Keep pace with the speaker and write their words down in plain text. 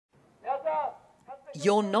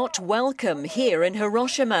You're not welcome here in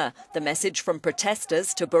Hiroshima. The message from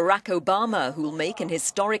protesters to Barack Obama, who'll make an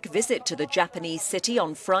historic visit to the Japanese city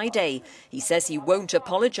on Friday. He says he won't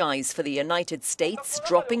apologise for the United States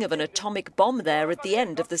dropping of an atomic bomb there at the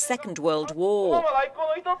end of the Second World War.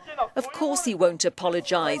 Of course he won't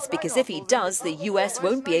apologise, because if he does, the US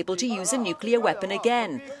won't be able to use a nuclear weapon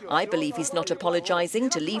again. I believe he's not apologising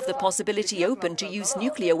to leave the possibility open to use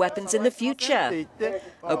nuclear weapons in the future.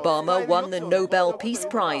 Obama won the Nobel Peace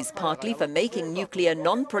Prize partly for making nuclear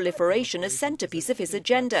non-proliferation a centrepiece of his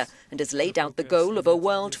agenda, and has laid out the goal of a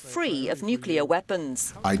world free of nuclear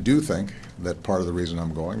weapons. I do think that part of the reason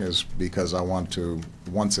I'm going is because I want to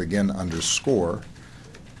once again underscore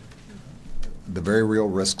the very real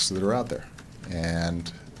risks that are out there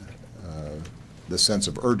and the sense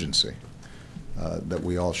of urgency that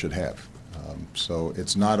we all should have. So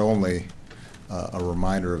it's not only a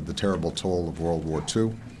reminder of the terrible toll of World War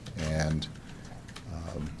II and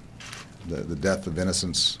the death of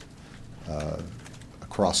innocents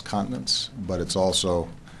across continents, but it's also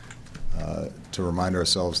to remind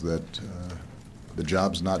ourselves that the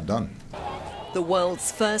job's not done. The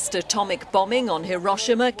world's first atomic bombing on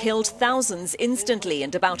Hiroshima killed thousands instantly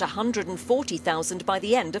and about 140,000 by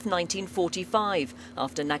the end of 1945.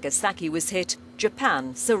 After Nagasaki was hit,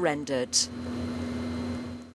 Japan surrendered.